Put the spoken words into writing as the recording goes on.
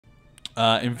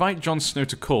Invite Jon Snow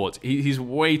to court. He's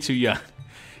way too young.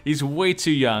 He's way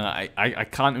too young. I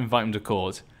can't invite him to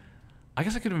court. I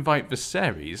guess I could invite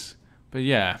Viserys. But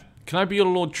yeah. Can I be your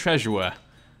Lord Treasurer?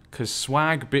 Because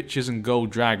swag, bitches, and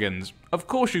gold dragons. Of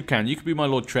course you can. You could be my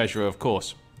Lord Treasurer, of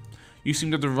course. You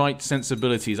seem to have the right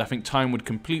sensibilities. I think Tywin would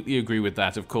completely agree with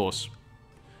that, of course.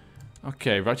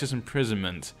 Okay, righteous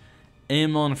imprisonment.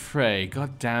 Aemon Frey.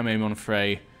 God damn Aemon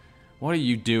Frey. What are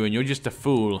you doing? You're just a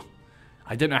fool.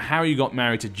 I don't know how you got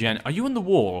married to Jen. Are you on the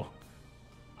wall?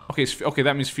 Okay, okay,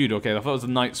 that means feud. Okay, I thought it was the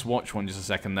Night's Watch one just a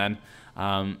second then.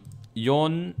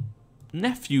 Your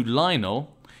nephew,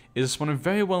 Lionel, is responding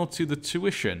very well to the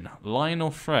tuition. Lionel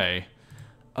Frey.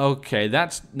 Okay,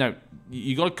 that's... No,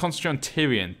 you got to concentrate on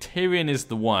Tyrion. Tyrion is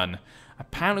the one.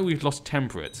 Apparently we've lost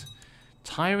Temperate.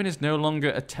 Tywin is no longer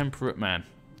a temperate man.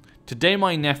 Today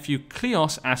my nephew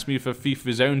Cleos asked me for a thief of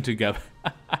his own to go.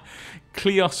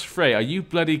 Cleos Frey, are you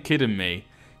bloody kidding me?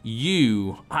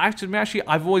 You... Actually,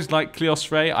 I've always liked Cleos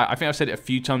Frey. I think I've said it a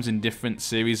few times in different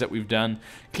series that we've done.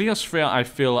 Cleos Frey,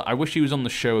 I wish he was on the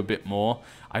show a bit more.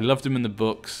 I loved him in the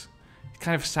books. It's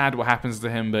kind of sad what happens to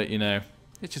him, but, you know...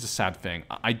 It's just a sad thing.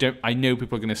 I know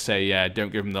people are going to say, yeah,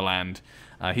 don't give him the land.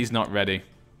 He's not ready.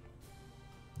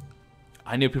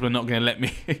 I know people are not going to let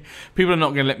me... people are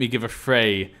not going to let me give a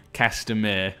Frey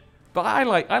Castamere. But I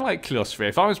like Cleos Frey.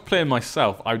 If I was playing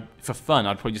myself, for fun,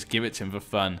 I'd probably just give it to him for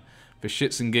fun. For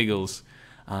shits and giggles.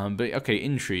 But, okay,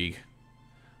 intrigue.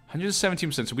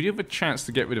 117%. So we do have a chance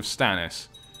to get rid of Stannis.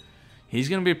 He's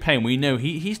going to be a pain. We know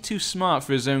he's too smart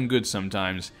for his own good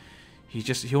sometimes.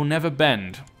 He'll never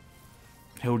bend.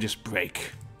 He'll just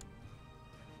break.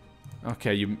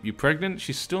 Okay, you pregnant?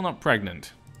 She's still not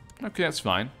pregnant. Okay, that's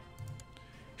fine.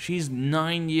 She's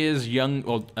 9 years young,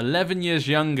 or 11 years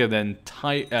younger than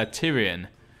Tyrion.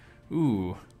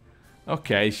 Ooh.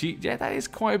 Okay, yeah, that is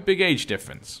quite a big age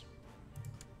difference.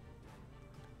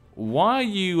 Why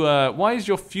is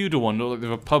your feudal one look like the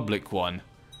Republic one?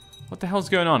 What the hell's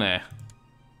going on here?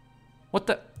 What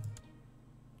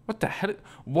the hell?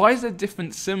 Why is there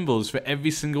different symbols for every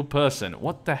single person?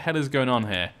 What the hell is going on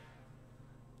here?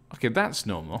 Okay, that's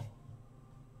normal.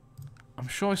 I'm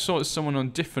sure I saw it someone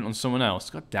different on someone else.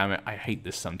 God damn it, I hate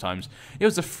this sometimes. It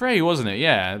was the Frey, wasn't it?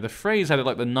 Yeah, the Freys had it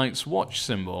like the Night's Watch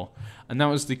symbol. And that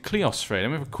was the Cleos Frey. Let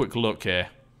me have a quick look here.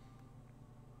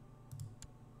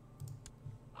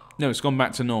 No, it's gone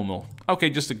back to normal. Okay,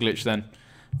 just a glitch then.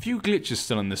 A few glitches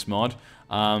still in this mod.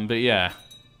 But yeah.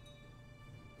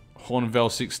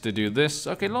 Hornvale seeks to do this.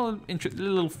 Okay, a lot of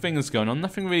little things going on.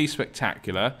 Nothing really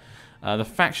spectacular. The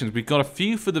factions. We've got a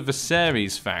few for the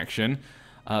Viserys faction.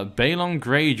 Balon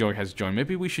Greyjoy has joined.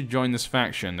 Maybe we should join this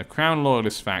faction. The Crown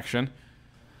Loyalist faction.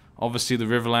 Obviously the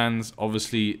Riverlands.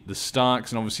 Obviously the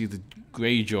Starks. And obviously the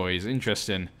Greyjoys.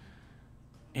 Interesting.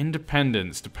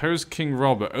 Independence. Depose King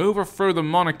Robert. Overthrow the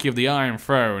monarchy of the Iron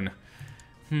Throne.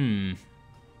 None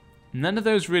of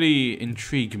those really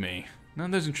intrigue me. None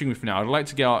of those intrigue me for now. I'd like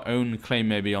to get our own claim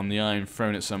maybe on the Iron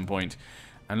Throne at some point.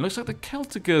 And it looks like the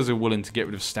Celticers are willing to get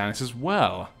rid of Stannis as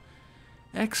well.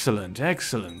 Excellent,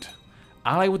 excellent.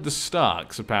 Ally with the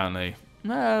Starks, apparently.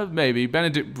 Maybe.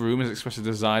 Benedict Broom has expressed a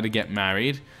desire to get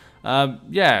married.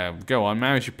 Yeah, go on.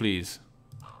 Marry you, please.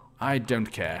 I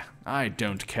don't care. I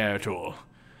don't care at all.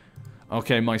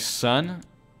 Okay, my son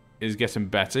is getting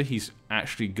better. He's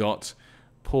actually got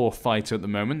poor fighter at the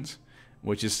moment.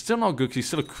 Which is still not good because he's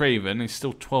still a craven. He's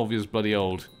still 12 years bloody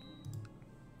old.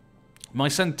 My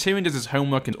son Tyrion does his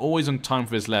homework and is always on time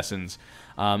for his lessons.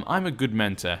 I'm a good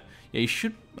mentor. Yeah, you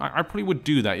should... I probably would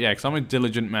do that, yeah, because I'm a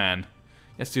diligent man.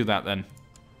 Let's do that then.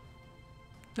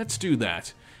 Let's do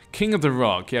that. King of the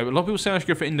Rock. Yeah, a lot of people say I should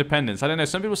go for independence. I don't know.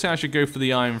 Some people say I should go for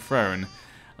the Iron Throne.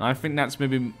 And I think that's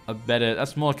maybe a better...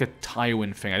 That's more like a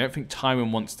Tywin thing. I don't think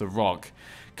Tywin wants the Rock.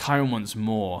 Tywin wants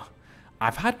more.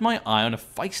 I've had my eye on a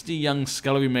feisty young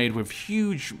scullery maid with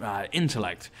huge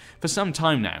intellect for some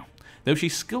time now. Though she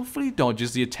skillfully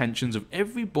dodges the attentions of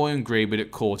every boy and greybeard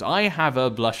at court, I have her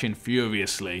blushing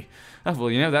furiously. Well,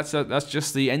 you know, that's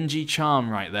just the NG charm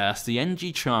right there. That's the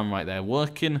NG charm right there,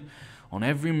 working on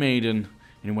every maiden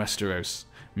in Westeros.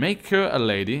 Make her a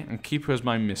lady and keep her as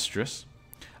my mistress.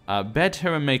 Bed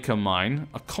her and make her mine.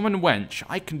 A common wench.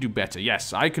 I can do better.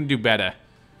 Yes, I can do better.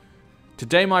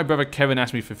 Today my brother Kevin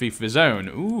asked me for a thief of his own.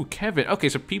 Ooh, Kevin. Okay,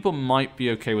 so people might be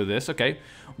okay with this. Okay.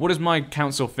 What does my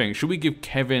council think? Should we give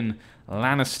Kevin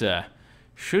Lannister?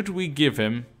 Should we give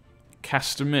him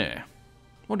Castamere?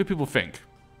 What do people think?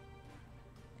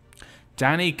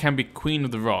 Dany can be Queen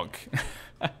of the Rock.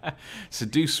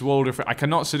 Seduce Walder Frey. I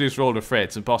cannot seduce Walder Frey.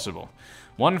 It's impossible.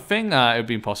 One thing, it would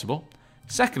be impossible.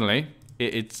 Secondly,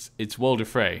 it's Walder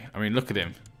Frey. I mean, look at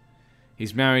him.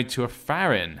 He's married to a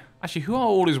Farron. Actually, who are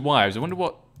all his wives? I wonder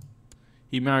what...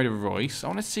 He married a Royce. I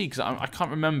want to see, because I can't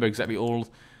remember exactly all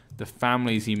the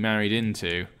families he married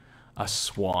into. A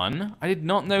Swan. I did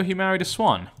not know he married a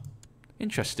Swan.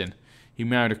 Interesting. He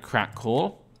married a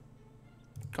Crackcall.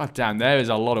 God damn, there is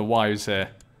a lot of wives here.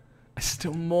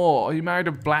 Still more. He married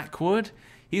a Blackwood.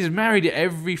 He's married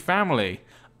every family.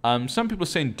 Some people are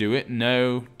saying do it.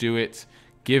 No, do it.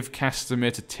 Give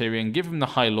Castamere to Tyrion. Give him the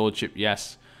High Lordship.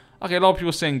 Yes. Okay, a lot of people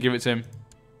are saying give it to him.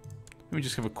 Let me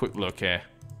just have a quick look here.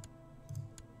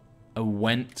 A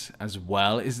Went as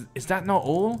well. Is that not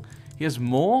all? He has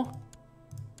more?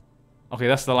 Okay,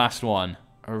 that's the last one.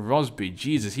 A Rosby.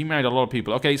 Jesus, he married a lot of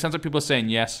people. Okay, it sounds like people are saying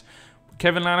yes.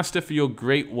 Kevin Lannister, for your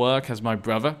great work as my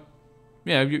brother.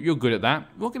 Yeah, you're good at that.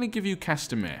 We're going to give you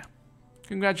Castamere.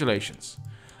 Congratulations.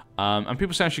 And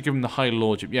people say I should give him the High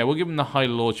Lordship. Yeah, we'll give him the High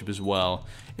Lordship as well.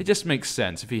 It just makes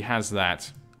sense if he has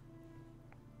that.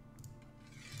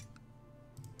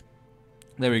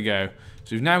 There we go.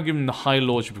 So we've now given him the High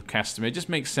Lordship of Castamere. It just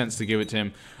makes sense to give it to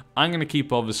him. I'm going to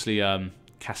keep, obviously,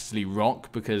 Casterly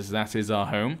Rock, because that is our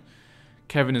home.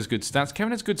 Kevin has good stats.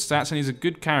 Kevin has good stats, and he's a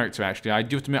good character, actually. I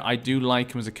do have to admit, I do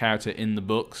like him as a character in the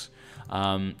books.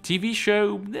 TV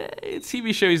show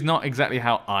is not exactly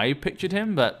how I pictured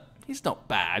him, but he's not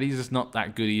bad. He's just not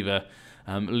that good either.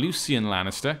 Lucian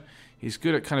Lannister. He's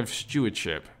good at kind of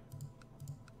stewardship.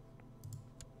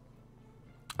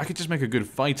 I could just make a good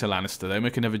fighter Lannister, though.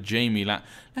 Make another Jaime.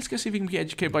 Let's go see if we can get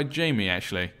educated by Jaime,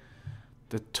 actually.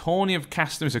 The Tourney of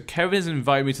Castamere. So Kevin has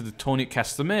invited me to the Tourney of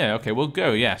Castamere. Okay, we'll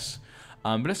go, yes.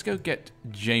 But let's go get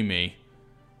Jaime.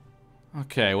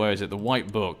 Okay, where is it? The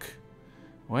White Book.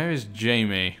 Where is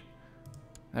Jaime?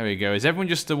 There we go. Is everyone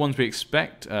just the ones we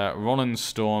expect? Roland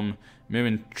Storm,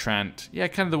 Mirren Trant. Yeah,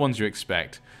 kind of the ones you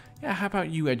expect. Yeah, how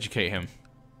about you educate him?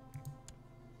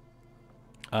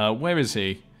 Where is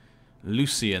he?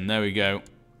 Lucian, there we go.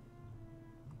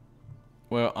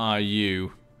 Where are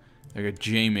you? There we go,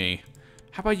 Jaime.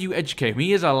 How about you educate him?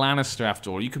 He is a Lannister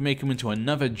after all. You can make him into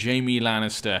another Jaime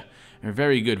Lannister.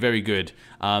 Very good, very good.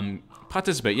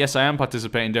 Participate. Yes, I am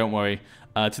participating, don't worry.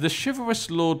 To the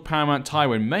chivalrous Lord Paramount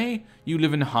Tywin, may you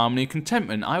live in harmony and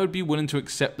contentment. I would be willing to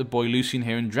accept the boy Lucian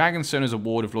here in Dragonstone as a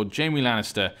ward of Lord Jaime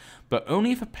Lannister, but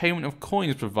only if a payment of coin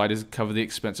is provided to cover the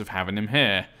expense of having him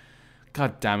here.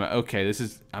 God damn it. Okay, this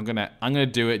is... I'm gonna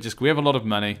do it. Just we have a lot of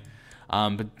money.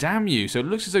 But damn you. So it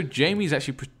looks as though Jaime's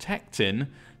actually protecting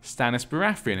Stannis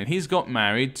Baratheon, and he's got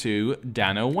married to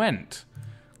Dana Went.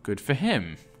 Good for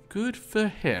him. Good for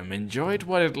him. Enjoy it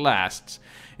while it lasts.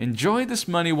 Enjoy this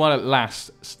money while it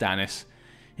lasts, Stannis.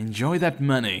 Enjoy that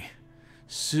money.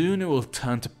 Soon it will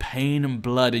turn to pain and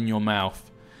blood in your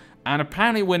mouth. And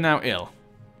apparently we're now ill.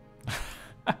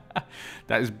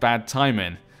 That is bad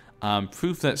timing.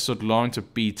 Proof that Sir Lawrence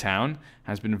of B-Town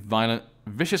has been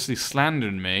viciously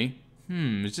slandering me.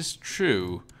 Is this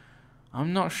true?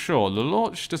 I'm not sure. The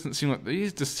Lorch doesn't seem like...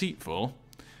 He's deceitful.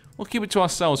 We'll keep it to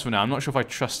ourselves for now. I'm not sure if I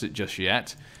trust it just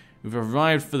yet. We've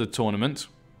arrived for the tournament.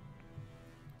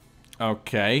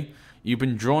 Okay. You've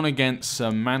been drawn against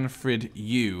Sir Manfred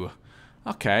Yu.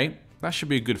 Okay. That should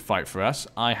be a good fight for us.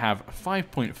 I have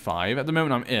 5.5. At the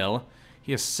moment I'm ill.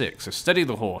 He has 6. So steady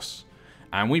the horse.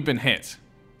 And we've been hit.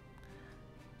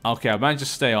 Okay, I managed to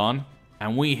stay on.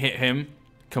 And we hit him.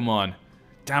 Come on.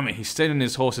 Damn it, he stayed on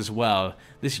his horse as well.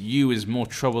 This Yu is more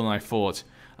trouble than I thought.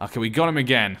 Okay, we got him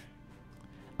again.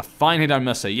 A fine hit, I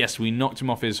must say. Yes, we knocked him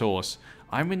off his horse.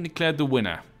 I've been declared the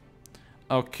winner.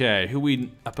 Okay, who are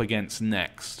we up against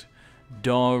next?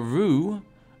 Daru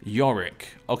Yorick.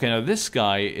 Okay, now this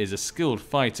guy is a skilled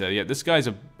fighter. Yeah, this guy's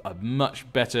a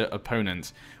much better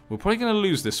opponent. We're probably going to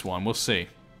lose this one. We'll see.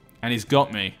 And he's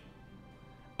got me.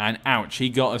 And ouch, he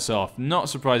got us off. Not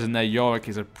surprising there, Yorick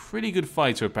is a pretty good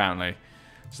fighter apparently.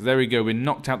 So there we go, we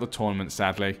knocked out the tournament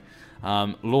sadly.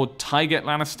 Lord Tyget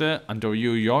Lannister and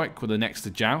Daru Yorick were the next to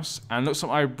joust. And looks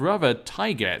like my brother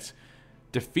Tyget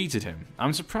defeated him.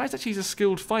 I'm surprised that he's a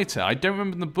skilled fighter. I don't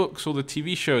remember in the books or the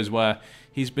TV shows where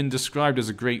he's been described as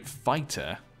a great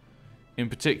fighter in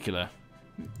particular.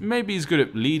 Maybe he's good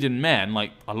at leading men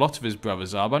like a lot of his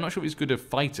brothers are, but I'm not sure if he's good at a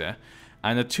fighter.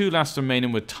 And the two last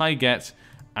remaining were Tyget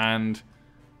and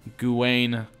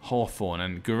Gawain Hawthorne,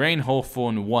 and Gawain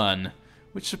Hawthorne won,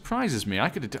 which surprises me. I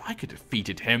could have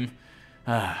defeated him.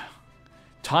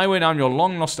 Tywin, I'm your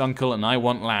long lost uncle, and I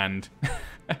want land.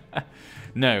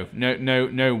 No,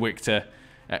 Victor,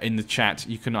 in the chat,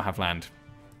 you cannot have land.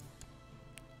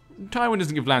 Tywin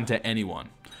doesn't give land to anyone.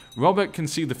 Robert can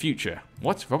see the future.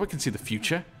 What? Robert can see the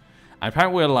future? And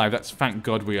apparently we're alive. That's thank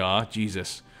God we are.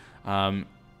 Jesus.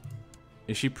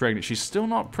 Is she pregnant? She's still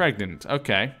not pregnant.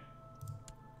 Okay.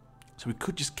 So we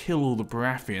could just kill all the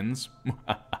Baratheons.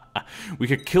 We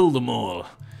could kill them all.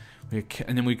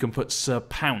 And then we can put Sir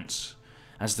Pounce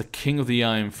as the King of the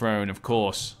Iron Throne, of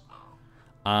course.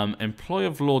 Employee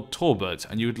of Lord Talbot,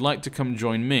 and you would like to come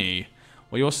join me.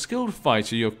 Well, you're a skilled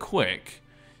fighter, you're quick.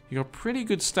 You got pretty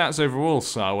good stats overall,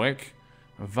 Sarwick.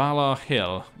 Valar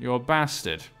Hill, you're a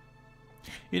bastard.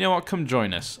 You know what, come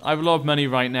join us. I have a lot of money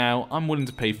right now, I'm willing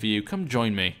to pay for you. Come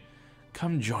join me.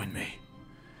 Come join me.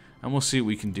 And we'll see what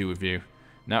we can do with you.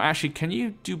 Now, actually, can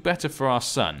you do better for our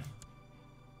son?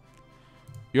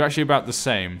 You're actually about the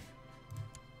same.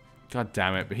 God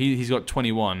damn it, but he's got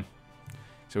 21.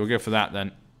 So we'll go for that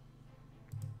then.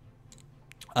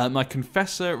 My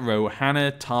confessor,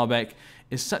 Rohanna Tarbeck,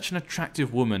 is such an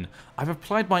attractive woman. I've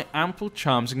applied my ample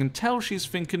charms and can tell she's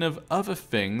thinking of other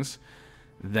things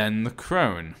than the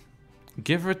crone.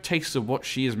 Give her a taste of what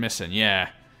she is missing, yeah.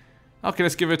 Okay,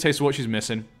 let's give her a taste of what she's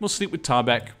missing. We'll sleep with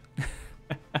Tarbeck.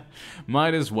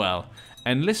 Might as well.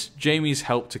 Enlist Jaime's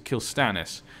help to kill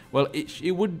Stannis. Well,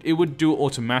 it would do it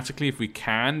automatically if we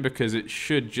can, because it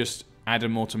should just add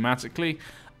him automatically,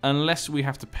 unless we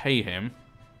have to pay him.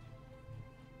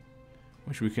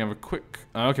 Which we can have a quick...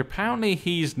 Okay, apparently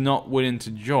he's not willing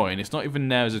to join. It's not even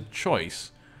there as a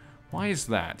choice. Why is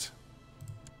that?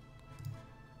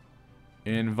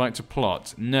 Invite to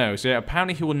plot. No, so yeah,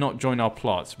 apparently he will not join our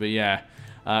plot. But yeah,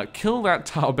 kill that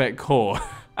Tarbeck whore.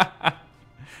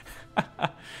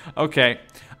 Okay,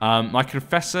 my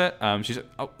confessor. She's.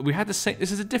 Oh, we had the same.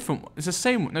 This is a different one. It's the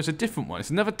same one. No, it's a different one. It's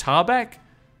another Tarbeck.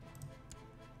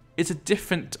 It's a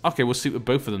different. Okay, we'll sleep with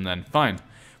both of them then. Fine.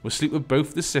 We'll sleep with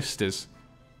both the sisters.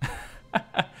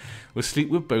 We'll sleep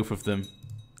with both of them.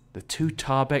 The two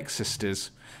Tarbeck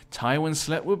sisters. Tywin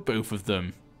slept with both of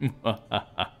them.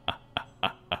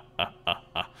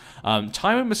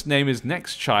 Tywin must name his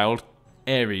next child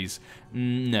Ares.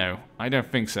 No, I don't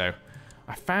think so.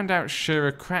 I found out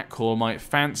Shira Crackhall might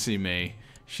fancy me.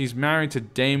 She's married to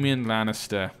Damian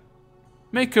Lannister.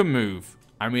 Make a move.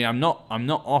 I mean, I'm not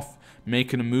off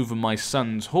making a move on my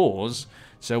son's whores,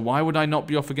 so why would I not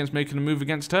be off against making a move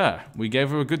against her? We gave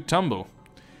her a good tumble.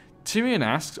 Tyrion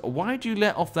asks, why do you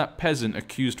let off that peasant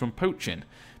accused from poaching?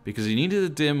 Because he needed a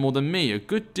deer more than me. A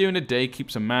good deer in a day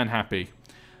keeps a man happy.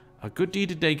 A good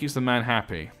deed a day keeps the man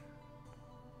happy.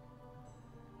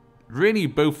 Really,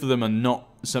 both of them are not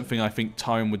something I think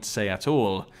Tywin would say at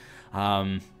all.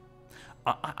 I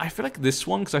feel like this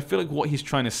one, because I feel like what he's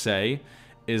trying to say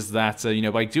is that, you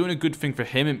know, by doing a good thing for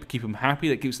him and keep him happy,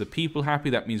 that keeps the people happy,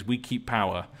 that means we keep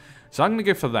power. So I'm going to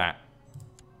go for that.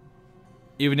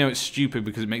 Even though it's stupid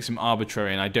because it makes him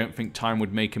arbitrary, and I don't think Tywin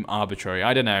would make him arbitrary.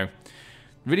 I don't know.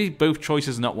 Really, both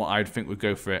choices are not what I would think would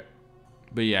go for it.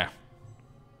 But yeah.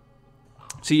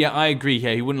 So yeah, I agree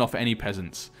here. He wouldn't offer any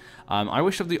peasants. I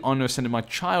wish to have the honour of sending my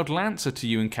child Lancer to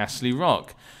you in Castle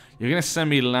Rock. You're going to send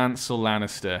me Lancel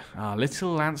Lannister. Ah,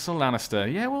 little Lancel Lannister.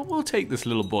 Yeah, well, we'll take this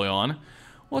little boy on.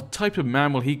 What type of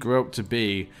man will he grow up to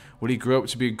be? Will he grow up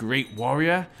to be a great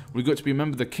warrior? Will he grow up to be a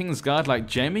member of the King's Guard like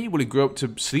Jaime? Will he grow up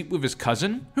to sleep with his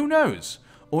cousin? Who knows?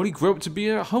 Or will he grow up to be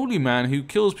a holy man who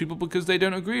kills people because they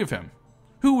don't agree with him?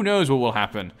 Who knows what will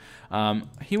happen?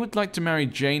 He would like to marry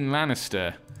Jane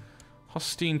Lannister.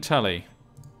 Hostine Tully.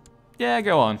 Yeah,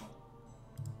 go on.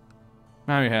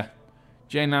 Marry her.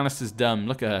 Jane Lannister's dumb.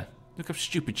 Look at her. Look how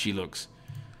stupid she looks.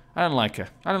 I don't like her.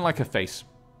 I don't like her face.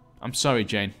 I'm sorry,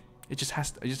 Jane. It just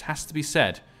has to be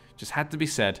said. Just had to be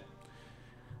said.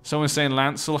 Someone's saying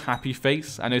Lancel, happy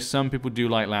face. I know some people do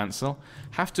like Lancel.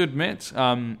 Have to admit,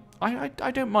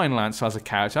 I don't mind Lancel as a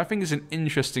character. I think he's an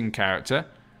interesting character.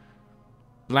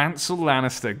 Lancel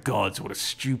Lannister. God, what a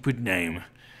stupid name.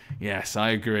 Yes,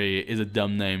 I agree. It is a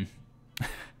dumb name.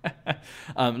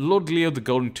 Lord Leo the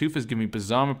Golden Tooth has given me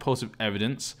bizarre and repulsive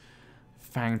evidence.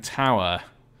 Fang Tower.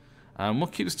 We'll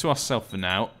keep this to ourselves for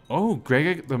now. Oh,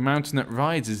 Gregor the Mountain That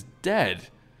Rides is dead.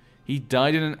 He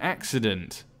died in an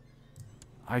accident.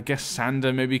 I guess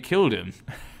Sander maybe killed him.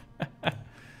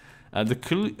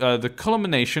 The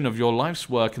culmination of your life's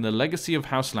work and the legacy of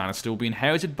House Lannister will be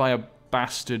inherited by a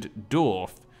bastard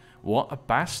dwarf. What? A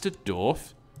bastard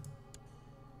dwarf?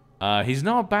 He's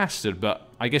not a bastard, but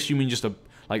I guess you mean just a...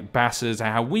 Like bastards,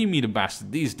 how we meet a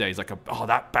bastard these days. Like, oh,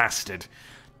 that bastard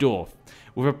dwarf.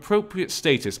 With appropriate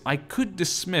status, I could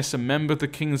dismiss a member of the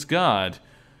King's Guard.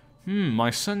 My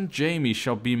son Jaime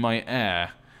shall be my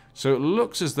heir. So it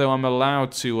looks as though I'm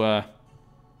allowed to,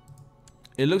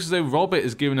 It looks as though Robert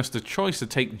is giving us the choice to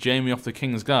take Jaime off the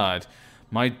King's Guard.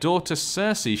 My daughter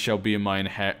Cersei shall be my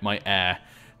heir.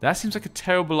 That seems like a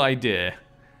terrible idea.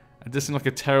 It does seem like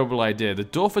a terrible idea. The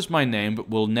dwarf is my name, but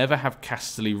will never have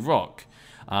Casterly Rock.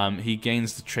 He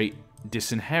gains the trait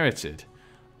disinherited.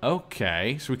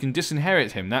 Okay, so we can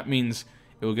disinherit him. That means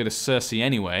it will go to Cersei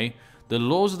anyway. The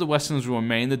laws of the Westerns will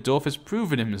remain. The dwarf has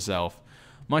proven himself.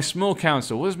 My small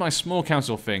council. What does my small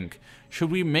council think?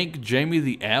 Should we make Jaime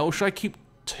the heir, or should I keep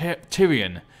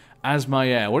Tyrion as my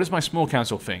heir? What does my small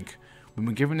council think? We've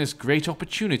been given this great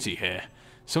opportunity here.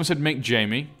 Someone said make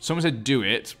Jaime. Someone said do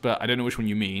it, but I don't know which one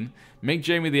you mean. Make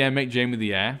Jaime the heir, make Jaime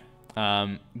the heir.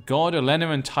 God,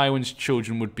 Olenna and Tywin's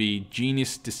children would be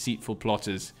genius, deceitful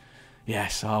plotters.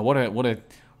 Yes, what a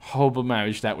horrible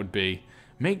marriage that would be.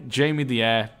 Make Jaime the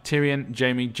heir, Tyrion,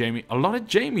 Jaime. A lot of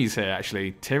Jaimes here,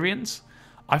 actually. Tyrions?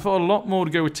 I thought a lot more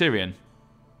to go with Tyrion.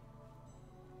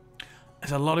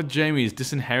 There's a lot of Jaimes.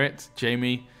 Disinherit,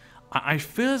 Jaime. I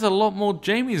feel there's a lot more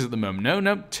Jaimes at the moment.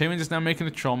 No, Tyrion is now making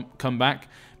a comeback.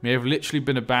 May have literally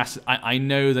been a bastard. I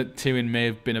know that Tyrion may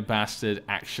have been a bastard,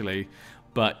 actually.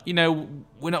 But, you know,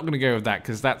 we're not going to go with that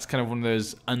because that's kind of one of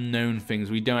those unknown things.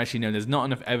 We don't actually know. There's not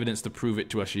enough evidence to prove it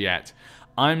to us yet.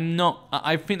 I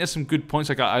think there's some good points.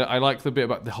 Like I like the bit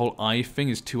about the whole eye thing,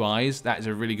 his 2 eyes. That is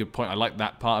a really good point. I like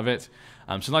that part of it.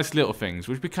 So nice little things,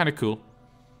 which would be kind of cool.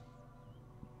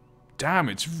 Damn,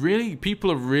 it's really,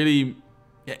 people are really,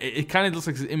 it kind of looks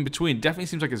like it's in between. Definitely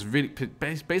seems like it's really,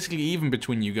 basically even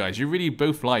between you guys. You really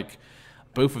both like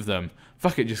both of them.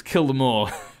 Fuck it, just kill them all.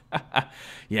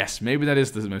 Yes, maybe that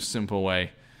is the most simple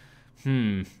way.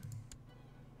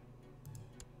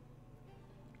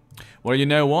 Well, you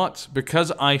know what?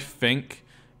 Because I think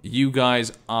you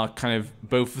guys are kind of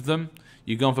both of them.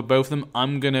 You've gone for both of them.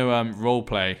 I'm going to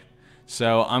roleplay.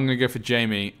 So I'm going to go for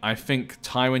Jaime. I think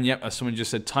Tywin, yep, as someone just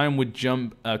said, Tywin would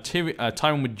jump at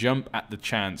the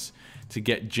chance to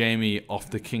get Jaime off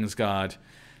the Kingsguard.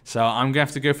 So I'm going to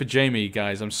have to go for Jaime,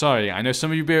 guys. I'm sorry. I know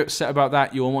some of you will be upset about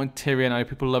that. You all want Tyrion. I know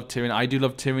people love Tyrion. I do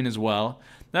love Tyrion as well.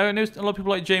 No, I know a lot of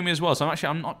people like Jaime as well. So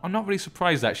I'm not really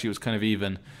surprised, actually, it was kind of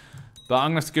even. But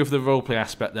I'm going to have to go for the roleplay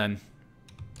aspect then.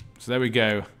 So there we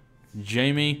go.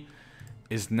 Jaime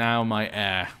is now my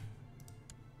heir.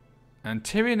 And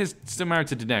Tyrion is still married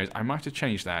to Daenerys. I might have to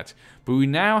change that. But we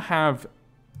now have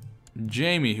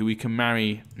Jaime, who we can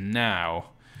marry now.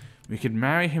 We could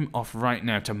marry him off right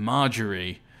now to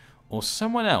Marjorie or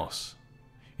someone else.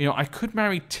 You know, I could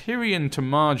marry Tyrion to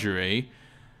Marjorie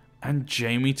and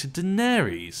Jaime to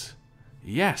Daenerys.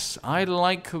 Yes, I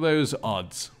like those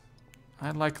odds. I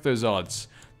like those odds.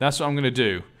 That's what I'm going to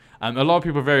do. A lot of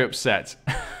people are very upset.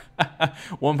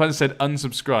 One person said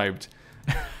unsubscribed.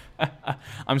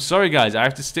 I'm sorry, guys. I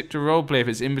have to stick to roleplay if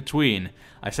it's in between.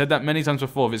 I said that many times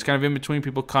before. If it's kind of in between,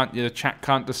 people can't, the chat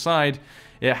can't decide.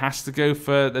 It has to go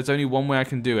for, there's only one way I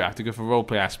can do it. I have to go for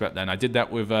roleplay aspect then. I did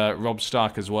that with Robb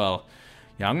Stark as well.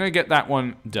 Yeah, I'm going to get that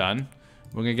one done.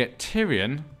 We're going to get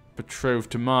Tyrion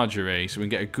betrothed to Marjorie so we can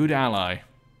get a good ally.